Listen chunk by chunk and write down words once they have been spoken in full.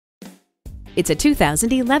It's a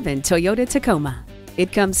 2011 Toyota Tacoma.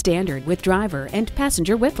 It comes standard with driver and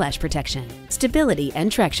passenger whiplash protection, stability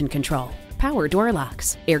and traction control, power door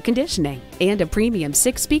locks, air conditioning, and a premium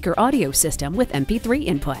 6-speaker audio system with MP3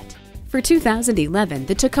 input. For 2011,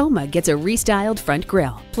 the Tacoma gets a restyled front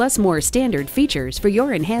grille, plus more standard features for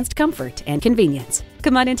your enhanced comfort and convenience.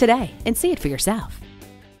 Come on in today and see it for yourself.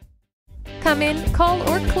 Come in, call,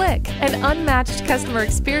 or click. An unmatched customer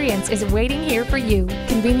experience is waiting here for you.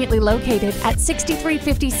 Conveniently located at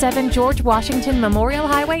 6357 George Washington Memorial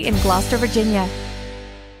Highway in Gloucester, Virginia.